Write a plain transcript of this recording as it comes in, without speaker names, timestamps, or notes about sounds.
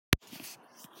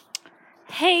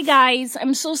Hey guys,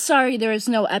 I'm so sorry there was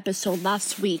no episode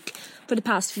last week. For the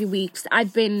past few weeks,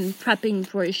 I've been prepping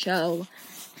for a show,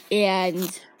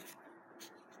 and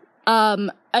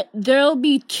there'll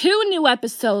be 2 new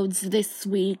episodes this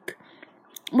week.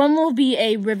 One will be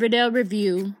a Riverdale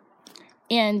review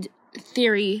and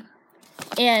theory,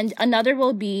 and another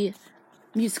will be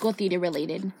musical theater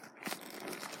related.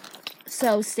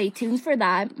 So stay tuned for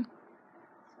that.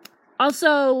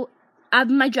 Also, I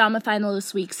have my drama final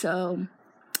this week, so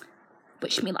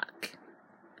wish me luck.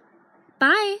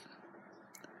 Bye.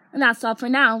 And that's all for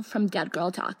now from Dead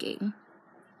Girl Talking.